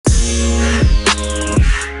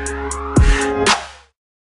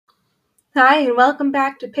Hi, and welcome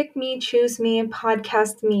back to Pick Me, Choose Me, and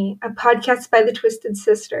Podcast Me, a podcast by the Twisted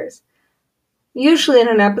Sisters. Usually in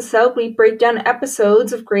an episode, we break down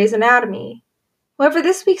episodes of Grey's Anatomy. However,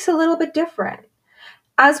 this week's a little bit different.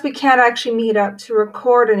 As we can't actually meet up to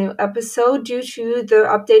record a new episode due to the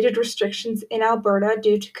updated restrictions in Alberta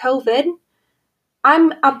due to COVID,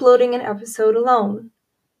 I'm uploading an episode alone.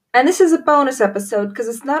 And this is a bonus episode because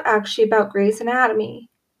it's not actually about Grey's Anatomy.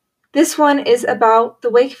 This one is about the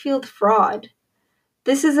Wakefield fraud.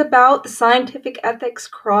 This is about the scientific ethics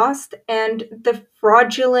crossed and the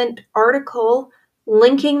fraudulent article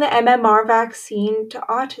linking the MMR vaccine to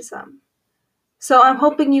autism. So I'm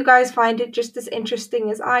hoping you guys find it just as interesting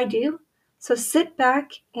as I do. So sit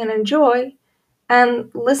back and enjoy and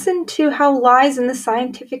listen to how lies in the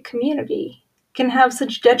scientific community can have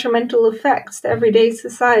such detrimental effects to everyday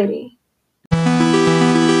society.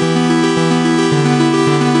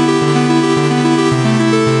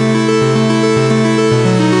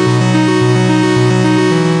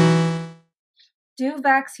 Do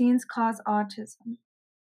vaccines cause autism?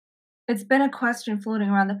 It's been a question floating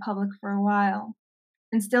around the public for a while,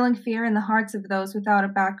 instilling fear in the hearts of those without a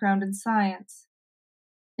background in science.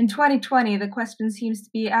 In 2020, the question seems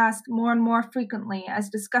to be asked more and more frequently as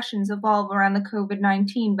discussions evolve around the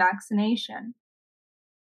COVID-19 vaccination.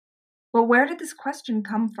 But where did this question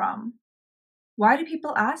come from? Why do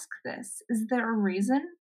people ask this? Is there a reason?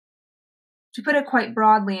 To put it quite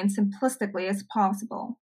broadly and simplistically as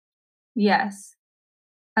possible, yes.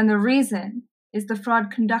 And the reason is the fraud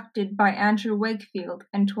conducted by Andrew Wakefield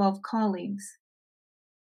and 12 colleagues.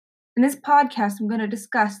 In this podcast, I'm going to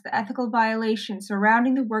discuss the ethical violations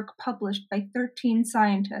surrounding the work published by 13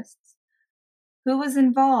 scientists. Who was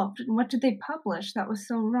involved and what did they publish that was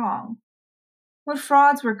so wrong? What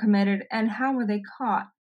frauds were committed and how were they caught?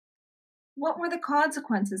 What were the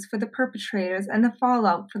consequences for the perpetrators and the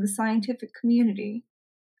fallout for the scientific community?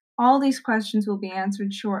 All these questions will be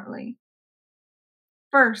answered shortly.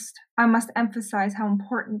 First, I must emphasize how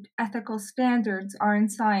important ethical standards are in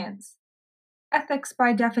science. Ethics,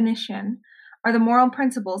 by definition, are the moral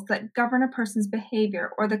principles that govern a person's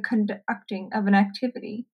behavior or the conducting of an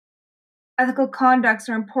activity. Ethical conducts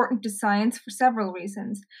are important to science for several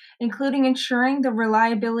reasons, including ensuring the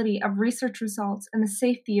reliability of research results and the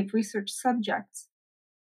safety of research subjects.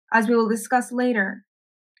 As we will discuss later,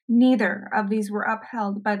 neither of these were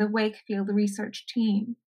upheld by the Wakefield research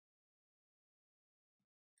team.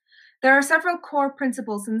 There are several core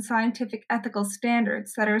principles in scientific ethical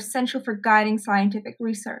standards that are essential for guiding scientific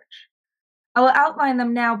research. I will outline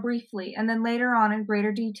them now briefly and then later on in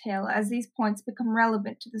greater detail as these points become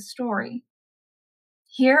relevant to the story.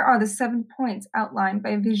 Here are the 7 points outlined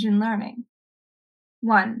by Vision Learning.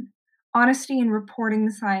 1. Honesty in reporting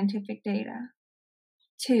the scientific data.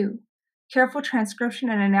 2. Careful transcription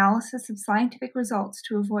and analysis of scientific results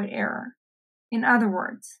to avoid error. In other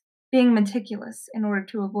words, being meticulous in order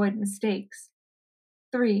to avoid mistakes.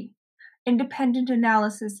 3. Independent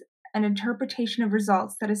analysis and interpretation of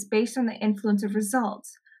results that is based on the influence of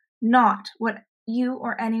results, not what you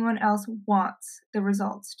or anyone else wants the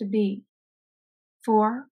results to be.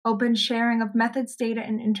 4. Open sharing of methods, data,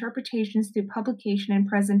 and interpretations through publication and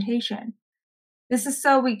presentation. This is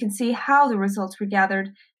so we can see how the results were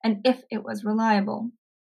gathered and if it was reliable.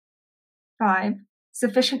 5.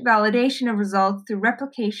 Sufficient validation of results through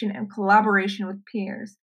replication and collaboration with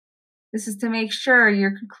peers. This is to make sure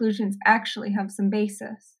your conclusions actually have some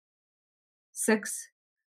basis. 6.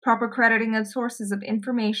 Proper crediting of sources of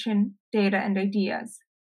information, data, and ideas.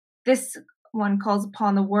 This one calls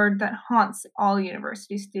upon the word that haunts all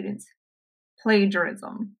university students: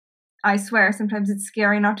 plagiarism. I swear, sometimes it's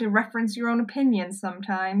scary not to reference your own opinions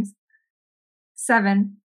sometimes.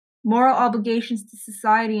 7. Moral obligations to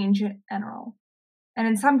society in general, and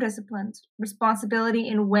in some disciplines, responsibility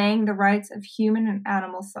in weighing the rights of human and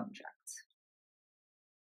animal subjects.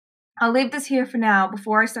 I'll leave this here for now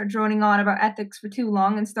before I start droning on about ethics for too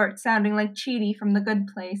long and start sounding like Chidi from The Good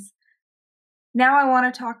Place. Now I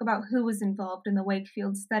want to talk about who was involved in the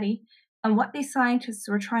Wakefield study and what these scientists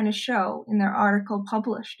were trying to show in their article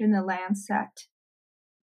published in The Lancet.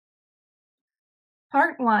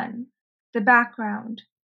 Part 1. The background.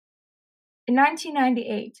 In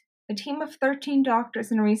 1998, a team of 13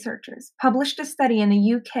 doctors and researchers published a study in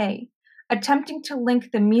the UK attempting to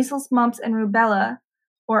link the measles, mumps, and rubella,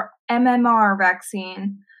 or MMR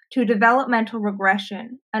vaccine, to developmental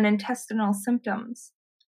regression and intestinal symptoms.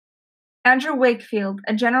 Andrew Wakefield,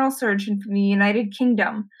 a general surgeon from the United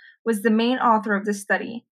Kingdom, was the main author of this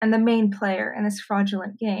study and the main player in this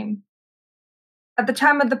fraudulent game. At the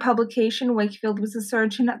time of the publication, Wakefield was a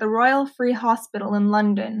surgeon at the Royal Free Hospital in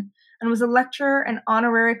London, and was a lecturer and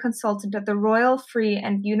honorary consultant at the Royal Free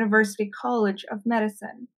and University College of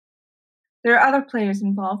Medicine. There are other players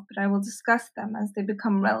involved, but I will discuss them as they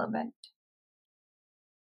become relevant.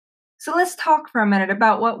 So let's talk for a minute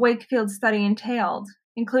about what Wakefield's study entailed,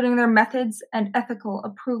 including their methods and ethical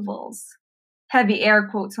approvals. Heavy air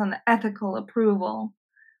quotes on the ethical approval,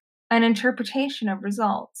 and interpretation of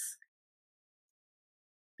results.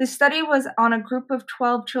 The study was on a group of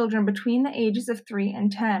 12 children between the ages of 3 and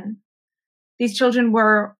 10. These children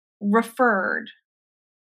were referred,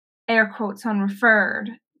 air quotes on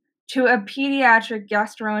referred, to a pediatric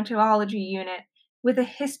gastroenterology unit with a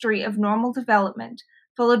history of normal development,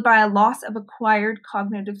 followed by a loss of acquired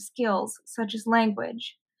cognitive skills, such as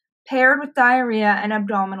language, paired with diarrhea and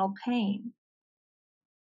abdominal pain.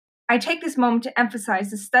 I take this moment to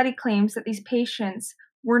emphasize the study claims that these patients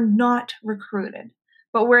were not recruited,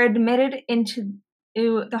 but were admitted into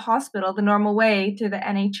the hospital the normal way through the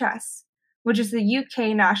NHS, which is the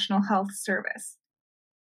UK National Health Service.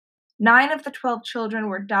 9 of the 12 children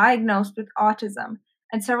were diagnosed with autism,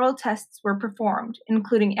 and several tests were performed,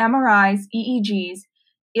 including MRIs, EEGs,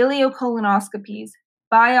 ileocolonoscopies,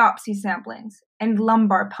 biopsy samplings, and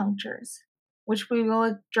lumbar punctures, which we will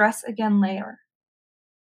address again later.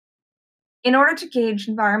 In order to gauge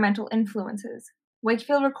environmental influences,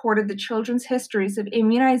 Wakefield recorded the children's histories of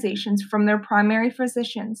immunizations from their primary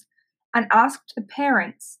physicians and asked the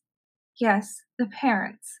parents, yes, the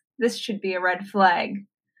parents, this should be a red flag,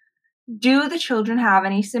 do the children have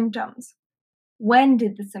any symptoms? When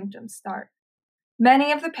did the symptoms start?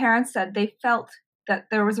 Many of the parents said they felt that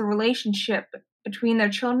there was a relationship between their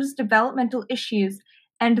children's developmental issues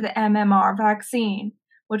and the MMR vaccine,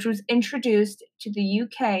 which was introduced to the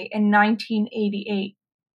UK in 1988.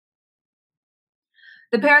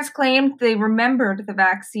 The parents claimed they remembered the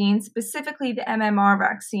vaccine, specifically the MMR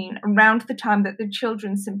vaccine, around the time that their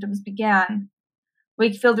children's symptoms began.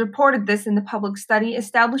 Wakefield reported this in the public study,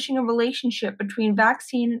 establishing a relationship between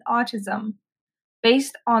vaccine and autism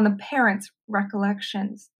based on the parents'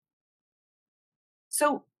 recollections.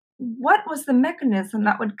 So, what was the mechanism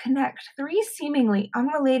that would connect 3 seemingly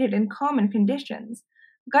unrelated and common conditions,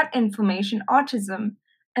 gut inflammation, autism,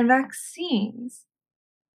 and vaccines?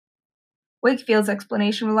 Wakefield's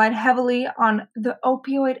explanation relied heavily on the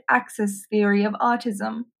opioid axis theory of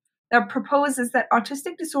autism that proposes that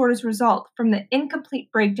autistic disorders result from the incomplete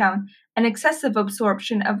breakdown and excessive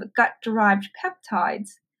absorption of gut-derived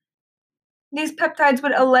peptides. These peptides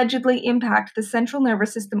would allegedly impact the central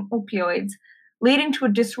nervous system opioids, leading to a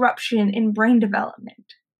disruption in brain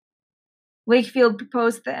development. Wakefield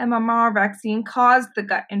proposed the MMR vaccine caused the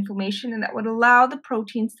gut inflammation and that would allow the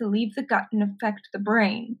proteins to leave the gut and affect the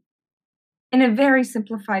brain. In a very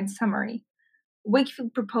simplified summary,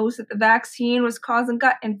 Wakefield proposed that the vaccine was causing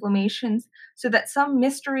gut inflammations so that some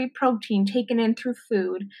mystery protein taken in through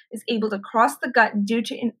food is able to cross the gut due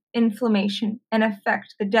to inflammation and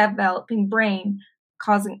affect the developing brain,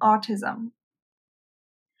 causing autism.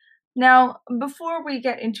 Now, before we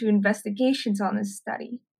get into investigations on this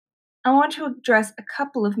study, I want to address a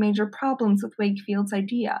couple of major problems with Wakefield's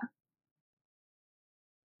idea.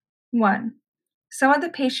 1. Some of the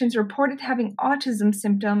patients reported having autism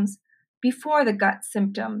symptoms before the gut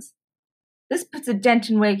symptoms. This puts a dent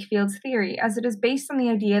in Wakefield's theory, as it is based on the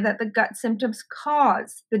idea that the gut symptoms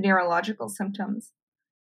cause the neurological symptoms.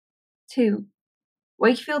 2.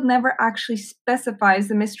 Wakefield never actually specifies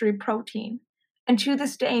the mystery protein, and to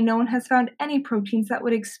this day no one has found any proteins that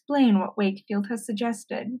would explain what Wakefield has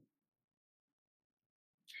suggested.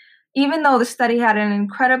 Even though the study had an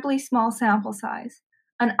incredibly small sample size,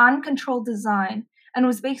 an uncontrolled design, and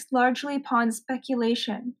was based largely upon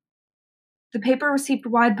speculation, the paper received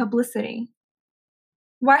wide publicity.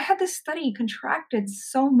 Why had this study contracted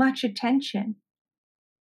so much attention?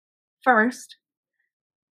 First,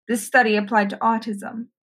 this study applied to autism,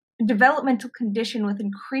 a developmental condition with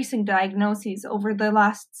increasing diagnoses over the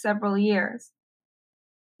last several years.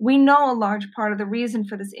 We know a large part of the reason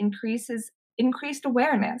for this increase is increased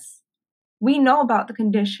awareness. We know about the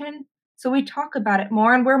condition, so we talk about it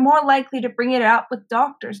more, and we're more likely to bring it up with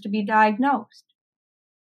doctors to be diagnosed.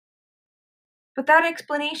 But that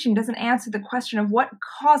explanation doesn't answer the question of what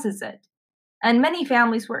causes it, and many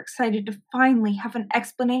families were excited to finally have an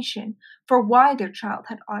explanation for why their child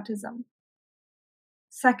had autism.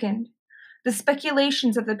 Second, the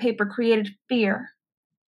speculations of the paper created fear,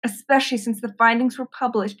 especially since the findings were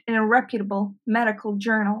published in a reputable medical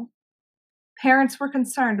journal. Parents were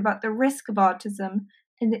concerned about the risk of autism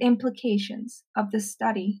and the implications of the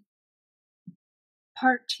study.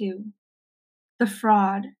 Part 2. The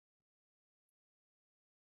fraud.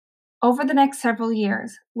 Over the next several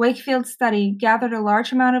years, Wakefield's study gathered a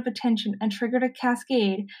large amount of attention and triggered a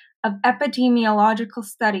cascade of epidemiological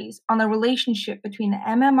studies on the relationship between the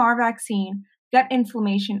MMR vaccine, gut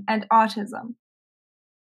inflammation, and autism.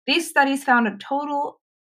 These studies found a total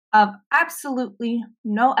of absolutely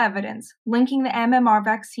no evidence linking the MMR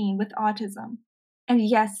vaccine with autism. And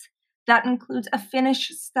yes, that includes a Finnish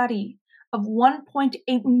study of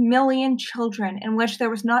 1.8 million children in which there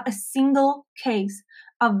was not a single case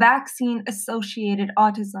of vaccine-associated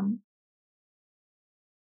autism.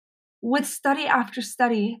 With study after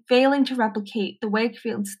study failing to replicate the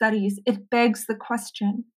Wakefield studies, it begs the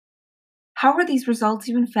question, how were these results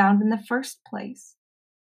even found in the first place?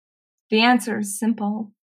 The answer is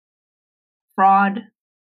simple. Fraud.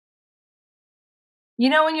 You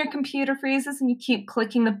know when your computer freezes and you keep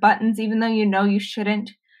clicking the buttons even though you know you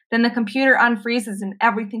shouldn't? Then the computer unfreezes and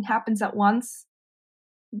everything happens at once?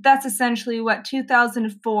 That's essentially what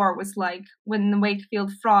 2004 was like when the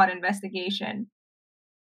Wakefield fraud investigation.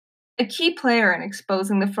 A key player in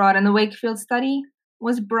exposing the fraud in the Wakefield study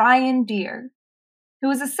was Brian Deer, who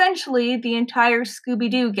was essentially the entire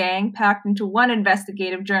Scooby-Doo gang packed into one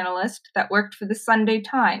investigative journalist that worked for the Sunday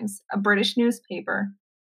Times, a British newspaper.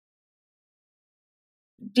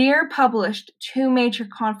 Deer published two major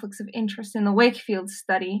conflicts of interest in the Wakefield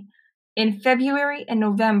study in February and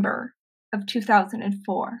November of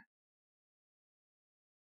 2004.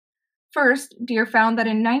 First, Deer found that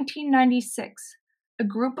in 1996, a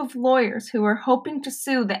group of lawyers who were hoping to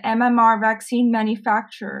sue the MMR vaccine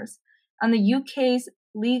manufacturers and the UK's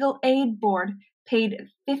Legal Aid Board paid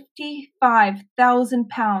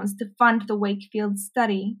 £55,000 to fund the Wakefield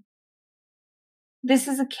study. This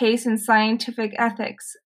is a case in scientific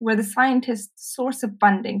ethics where the scientist's source of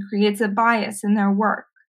funding creates a bias in their work.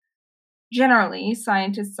 Generally,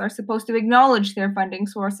 scientists are supposed to acknowledge their funding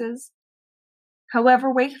sources. However,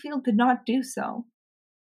 Wakefield did not do so.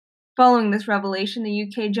 Following this revelation, the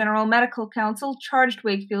UK General Medical Council charged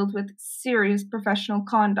Wakefield with serious professional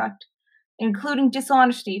conduct, including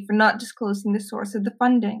dishonesty for not disclosing the source of the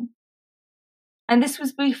funding. And this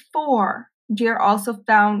was before Deer also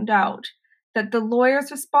found out that the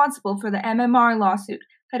lawyers responsible for the MMR lawsuit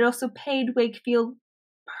had also paid Wakefield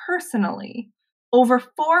personally over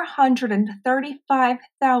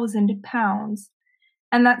 £435,000,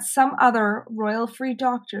 and that some other royal-free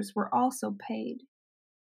doctors were also paid.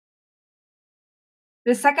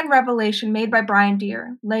 The second revelation made by Brian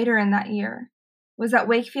Deer later in that year was that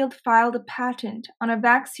Wakefield filed a patent on a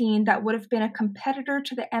vaccine that would have been a competitor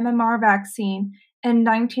to the MMR vaccine in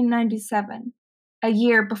 1997, a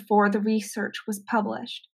year before the research was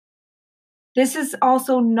published. This is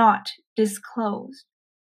also not disclosed.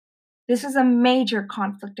 This is a major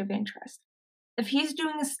conflict of interest. If he's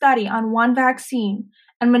doing a study on one vaccine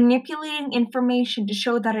and manipulating information to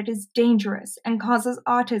show that it is dangerous and causes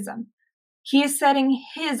autism, he is setting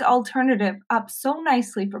his alternative up so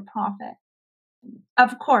nicely for profit.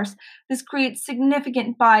 Of course, this creates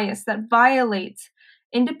significant bias that violates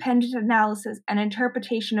independent analysis and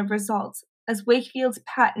interpretation of results, as Wakefield's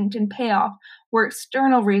patent and payoff were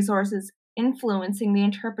external resources influencing the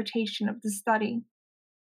interpretation of the study.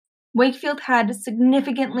 Wakefield had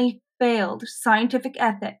significantly failed scientific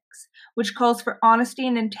ethics, which calls for honesty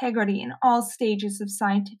and integrity in all stages of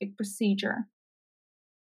scientific procedure.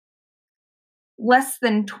 Less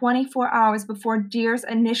than 24 hours before Deer's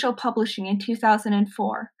initial publishing in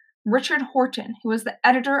 2004, Richard Horton, who was the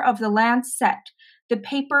editor of The Lancet, the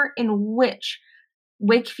paper in which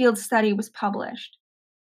Wakefield's study was published,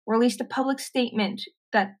 released a public statement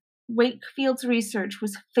that Wakefield's research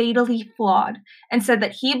was fatally flawed and said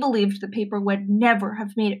that he believed the paper would never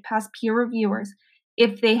have made it past peer reviewers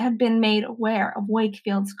if they had been made aware of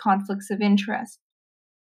Wakefield's conflicts of interest.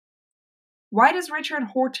 Why does Richard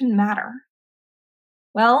Horton matter?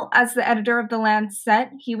 Well, as the editor of The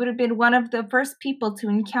Lancet, he would have been one of the first people to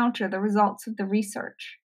encounter the results of the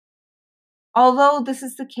research. Although this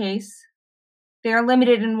is the case, they are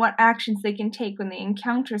limited in what actions they can take when they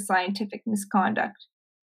encounter scientific misconduct.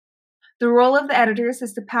 The role of the editors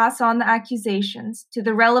is to pass on the accusations to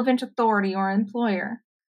the relevant authority or employer.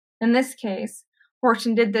 In this case,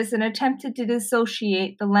 Horton did this and attempted to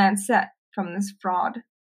dissociate The Lancet from this fraud.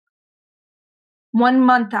 1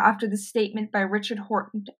 month after the statement by Richard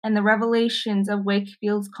Horton and the revelations of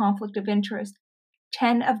Wakefield's conflict of interest,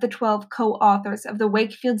 10 of the 12 co-authors of the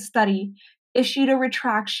Wakefield study issued a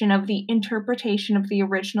retraction of the interpretation of the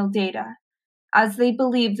original data, as they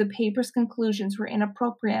believed the paper's conclusions were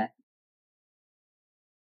inappropriate.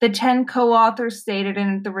 The 10 co-authors stated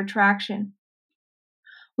in the retraction,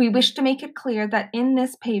 "We wish to make it clear that in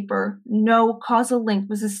this paper, no causal link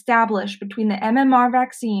was established between the MMR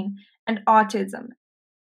vaccine and autism,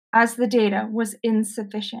 as the data was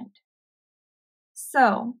insufficient.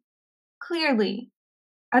 So, clearly,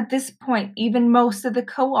 at this point, even most of the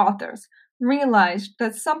co-authors realized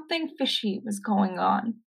that something fishy was going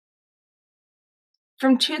on.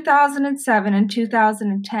 From 2007 and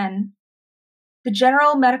 2010, the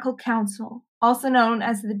General Medical Council, also known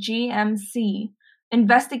as the GMC,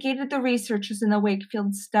 investigated the researchers in the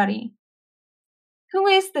Wakefield study. Who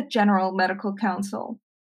is the General Medical Council?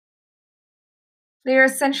 They are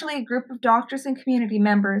essentially a group of doctors and community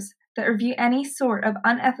members that review any sort of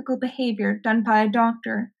unethical behavior done by a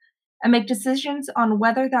doctor and make decisions on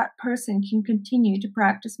whether that person can continue to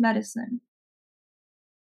practice medicine.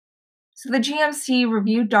 So the GMC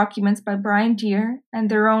reviewed documents by Brian Deer and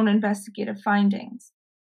their own investigative findings.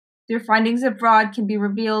 Their findings abroad can be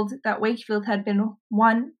revealed that Wakefield had been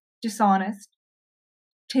 1. Dishonest,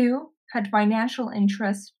 2. Had financial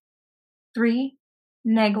interest, 3.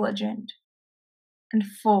 Negligent, and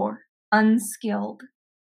 4. Unskilled.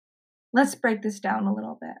 Let's break this down a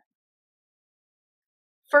little bit.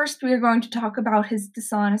 First, we are going to talk about his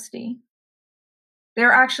dishonesty. There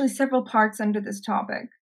are actually several parts under this topic.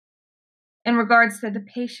 In regards to the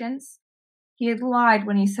patients, he had lied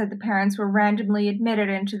when he said the parents were randomly admitted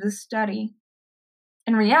into the study.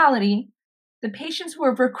 In reality, the patients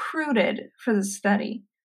were recruited for the study.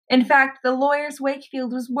 In fact, the lawyers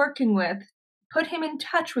Wakefield was working with put him in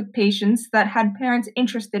touch with patients that had parents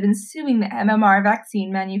interested in suing the MMR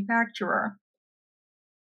vaccine manufacturer.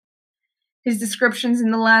 His descriptions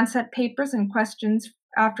in the Lancet papers and questions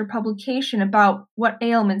after publication about what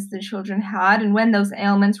ailments the children had and when those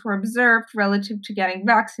ailments were observed relative to getting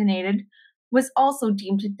vaccinated was also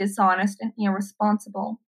deemed dishonest and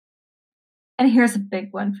irresponsible. And here's a big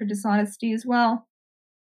one for dishonesty as well.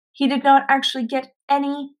 He did not actually get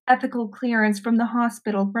any ethical clearance from the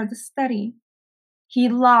hospital for the study. He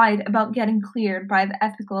lied about getting cleared by the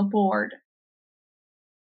ethical board.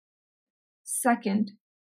 Second,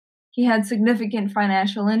 he had significant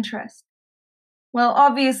financial interest. Well,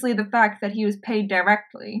 obviously the fact that he was paid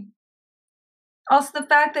directly. Also the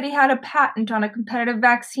fact that he had a patent on a competitive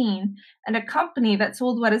vaccine and a company that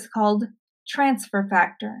sold what is called transfer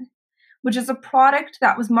factor, which is a product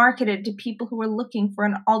that was marketed to people who were looking for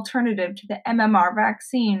an alternative to the MMR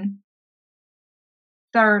vaccine.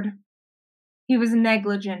 Third, he was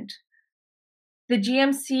negligent. The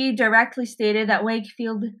GMC directly stated that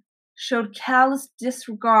Wakefield showed callous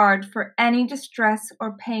disregard for any distress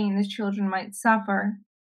or pain the children might suffer.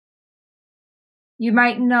 You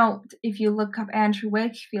might note, if you look up Andrew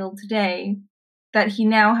Wakefield today, that he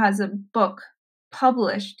now has a book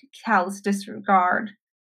published, Callous Disregard,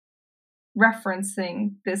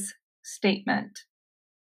 referencing this statement.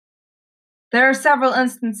 There are several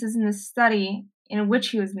instances in this study in which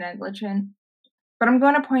he was negligent, but I'm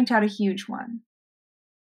going to point out a huge one.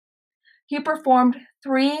 He performed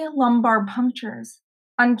 3 lumbar punctures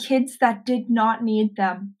on kids that did not need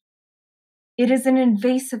them. It is an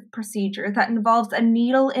invasive procedure that involves a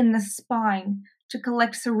needle in the spine to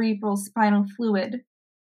collect cerebral spinal fluid.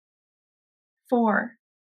 4.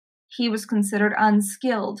 He was considered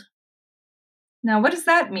unskilled. Now, what does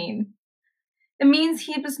that mean? It means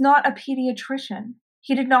he was not a pediatrician.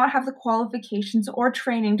 He did not have the qualifications or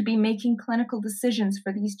training to be making clinical decisions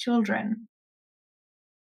for these children.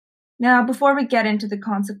 Now, before we get into the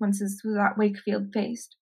consequences that Wakefield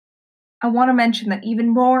faced, I want to mention that even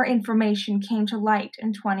more information came to light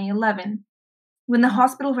in 2011, when the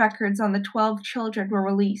hospital records on the 12 children were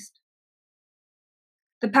released.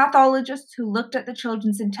 The pathologists who looked at the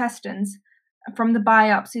children's intestines from the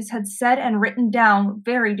biopsies had said and written down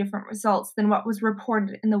very different results than what was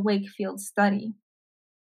reported in the Wakefield study.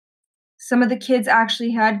 Some of the kids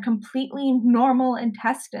actually had completely normal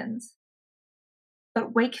intestines,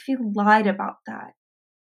 but Wakefield lied about that.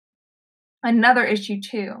 Another issue,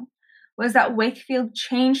 too, was that Wakefield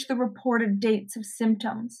changed the reported dates of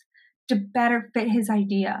symptoms to better fit his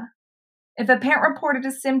idea. If a parent reported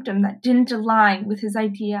a symptom that didn't align with his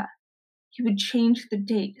idea, he would change the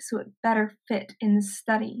date so it better fit in the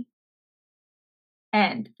study.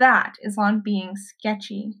 And that is on being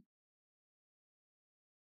sketchy.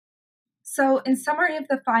 So, in summary of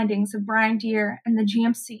the findings of Brian Deer and the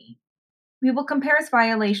GMC, we will compare his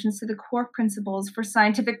violations to the core principles for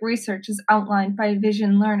scientific research as outlined by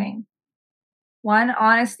Vision Learning. 1.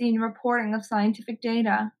 Honesty in reporting of scientific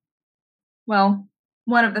data. Well,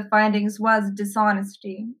 one of the findings was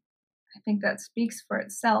dishonesty. I think that speaks for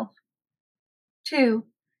itself. 2.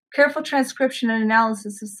 Careful transcription and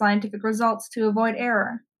analysis of scientific results to avoid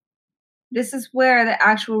error. This is where the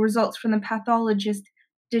actual results from the pathologist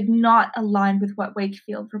did not align with what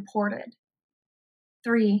Wakefield reported.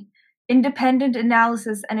 3. independent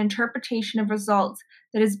analysis and interpretation of results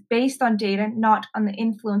that is based on data, not on the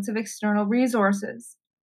influence of external resources.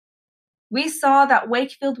 We saw that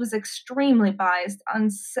Wakefield was extremely biased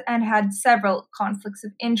and had several conflicts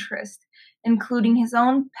of interest, including his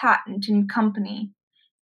own patent and company.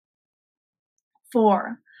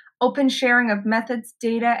 4. Open sharing of methods,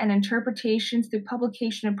 data, and interpretations through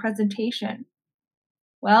publication and presentation.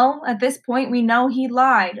 Well, at this point, we know he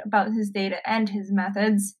lied about his data and his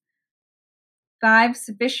methods. 5.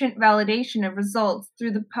 Sufficient validation of results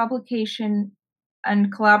through the publication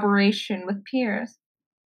and collaboration with peers.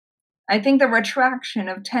 I think the retraction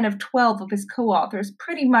of 10 of 12 of his co-authors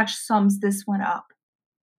pretty much sums this one up.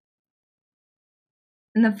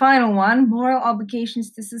 And the final one, moral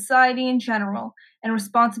obligations to society in general and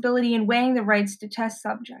responsibility in weighing the rights to test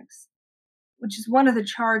subjects, which is one of the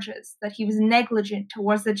charges, that he was negligent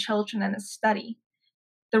towards the children in the study.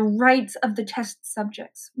 The rights of the test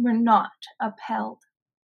subjects were not upheld.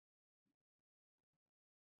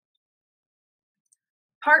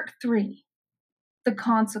 Part 3. The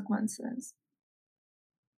consequences.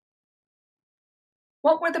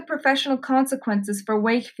 What were the professional consequences for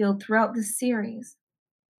Wakefield throughout this series?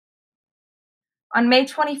 On May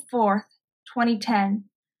 24, 2010,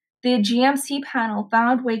 the GMC panel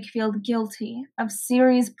found Wakefield guilty of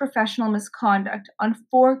serious professional misconduct on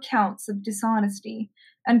 4 counts of dishonesty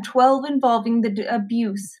and 12 involving the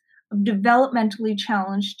abuse of developmentally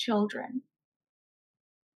challenged children.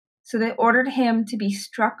 So they ordered him to be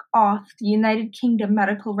struck off the United Kingdom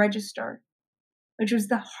Medical Register, which was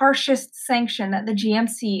the harshest sanction that the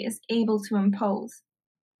GMC is able to impose.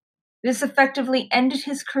 This effectively ended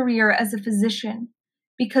his career as a physician,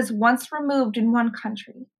 because once removed in one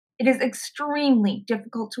country, it is extremely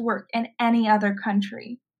difficult to work in any other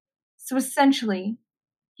country. So essentially,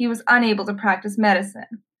 he was unable to practice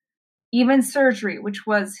medicine, even surgery, which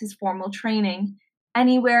was his formal training,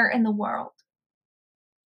 anywhere in the world.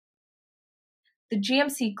 The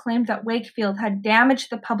GMC claimed that Wakefield had damaged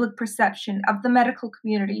the public perception of the medical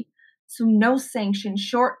community, so no sanction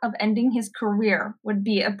short of ending his career would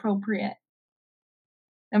be appropriate.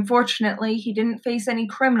 Unfortunately, he didn't face any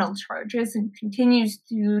criminal charges and continues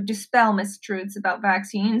to dispel mistruths about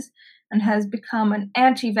vaccines and has become an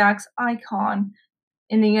anti-vax icon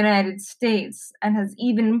in the United States and has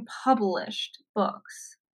even published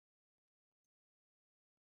books.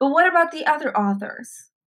 But what about the other authors?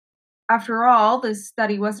 After all, this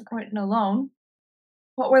study wasn't written alone.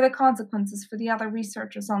 What were the consequences for the other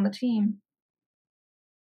researchers on the team?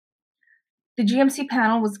 The GMC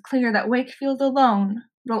panel was clear that Wakefield alone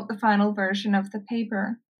wrote the final version of the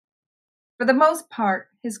paper. For the most part,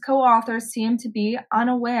 his co-authors seemed to be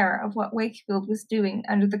unaware of what Wakefield was doing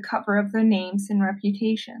under the cover of their names and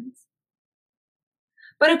reputations.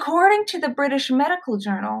 But according to the British Medical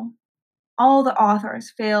Journal, all the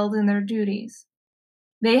authors failed in their duties.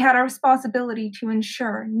 They had a responsibility to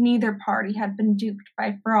ensure neither party had been duped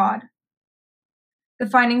by fraud. The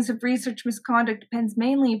findings of research misconduct depends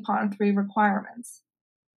mainly upon 3 requirements.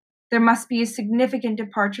 There must be a significant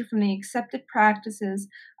departure from the accepted practices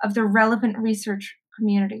of the relevant research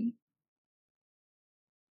community.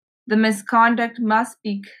 The misconduct must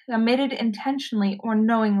be committed intentionally or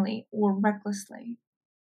knowingly or recklessly.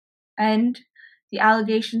 And the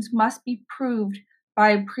allegations must be proved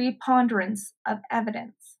by a preponderance of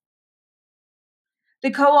evidence. The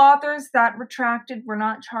co-authors that retracted were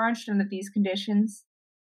not charged under these conditions.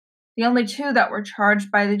 The only 2 that were charged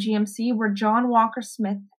by the GMC were John Walker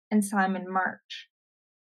Smith and Simon March.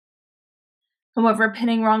 However,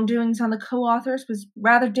 pinning wrongdoings on the co-authors was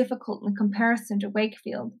rather difficult in comparison to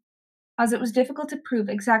Wakefield, as it was difficult to prove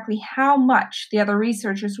exactly how much the other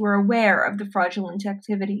researchers were aware of the fraudulent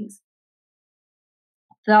activities.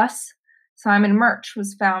 Thus, Simon March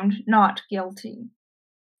was found not guilty.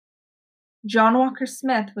 John Walker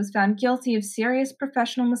Smith was found guilty of serious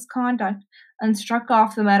professional misconduct and struck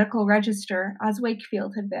off the medical register as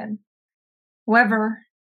Wakefield had been. However,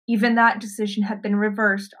 even that decision had been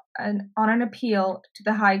reversed on an appeal to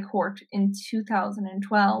the High Court in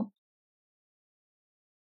 2012.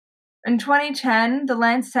 In 2010, the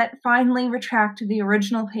Lancet finally retracted the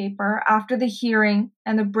original paper after the hearing,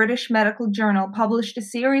 and the British Medical Journal published a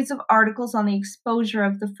series of articles on the exposure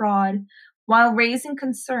of the fraud, while raising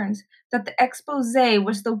concerns that the expose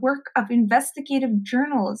was the work of investigative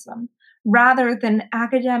journalism rather than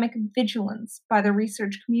academic vigilance by the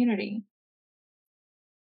research community.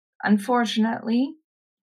 Unfortunately,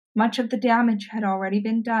 much of the damage had already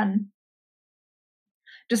been done.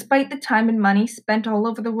 Despite the time and money spent all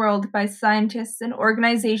over the world by scientists and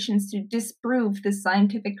organizations to disprove this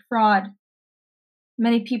scientific fraud,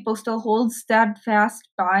 many people still hold steadfast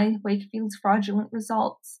by Wakefield's fraudulent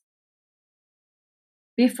results.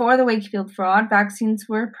 Before the Wakefield fraud, vaccines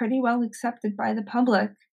were pretty well accepted by the public,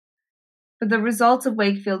 but the results of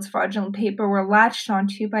Wakefield's fraudulent paper were latched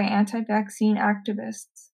onto by anti-vaccine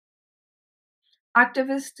activists.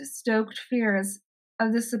 Activists stoked fears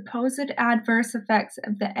of the supposed adverse effects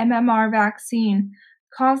of the MMR vaccine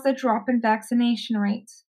caused a drop in vaccination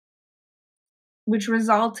rates, which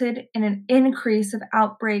resulted in an increase of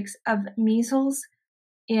outbreaks of measles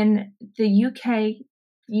in the UK,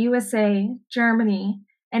 USA, Germany,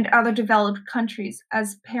 and other developed countries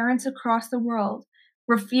as parents across the world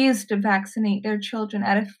refused to vaccinate their children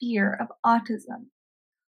out of fear of autism,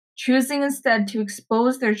 choosing instead to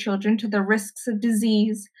expose their children to the risks of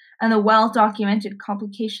disease and the well-documented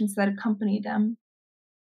complications that accompany them.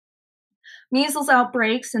 Measles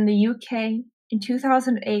outbreaks in the UK in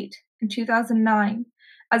 2008 and 2009,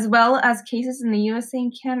 as well as cases in the USA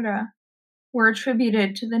and Canada, were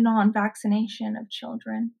attributed to the non-vaccination of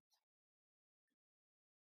children.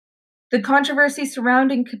 The controversy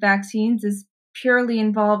surrounding vaccines is purely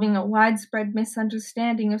involving a widespread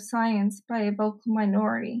misunderstanding of science by a vocal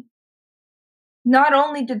minority. Not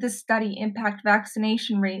only did this study impact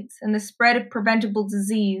vaccination rates and the spread of preventable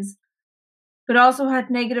disease, but also had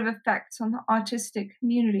negative effects on the autistic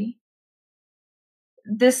community.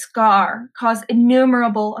 This scar caused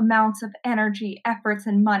innumerable amounts of energy, efforts,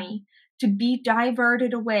 and money to be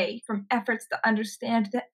diverted away from efforts to understand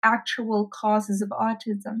the actual causes of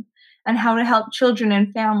autism and how to help children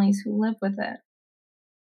and families who live with it.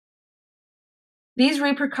 These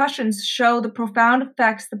repercussions show the profound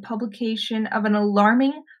effects the publication of an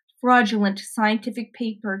alarming, fraudulent scientific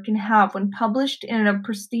paper can have when published in a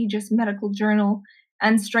prestigious medical journal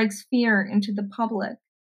and strikes fear into the public.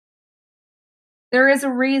 There is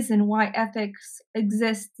a reason why ethics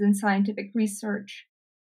exists in scientific research.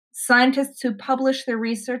 Scientists who publish their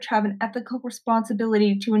research have an ethical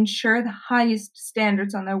responsibility to ensure the highest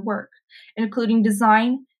standards on their work, including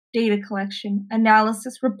design, data collection,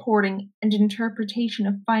 analysis, reporting, and interpretation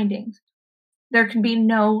of findings. There can be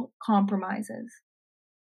no compromises.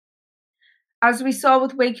 As we saw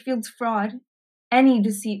with Wakefield's fraud, any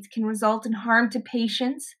deceit can result in harm to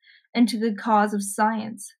patients and to the cause of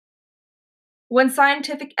science. When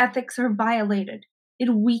scientific ethics are violated, it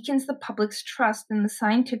weakens the public's trust in the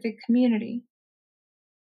scientific community.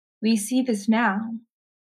 We see this now.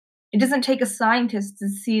 It doesn't take a scientist to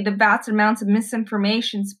see the vast amounts of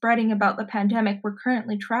misinformation spreading about the pandemic we're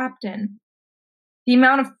currently trapped in. The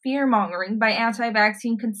amount of fear-mongering by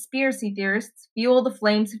anti-vaccine conspiracy theorists fuel the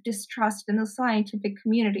flames of distrust in the scientific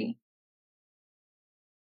community.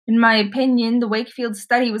 In my opinion, the Wakefield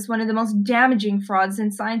study was one of the most damaging frauds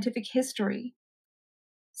in scientific history.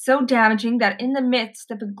 So damaging that in the midst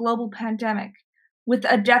of a global pandemic, with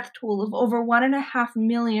a death toll of over 1.5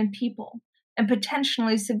 million people and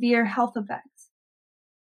potentially severe health effects,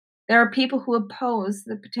 there are people who oppose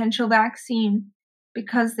the potential vaccine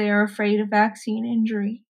because they are afraid of vaccine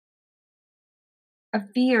injury. A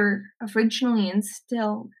fear originally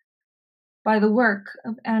instilled by the work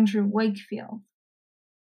of Andrew Wakefield.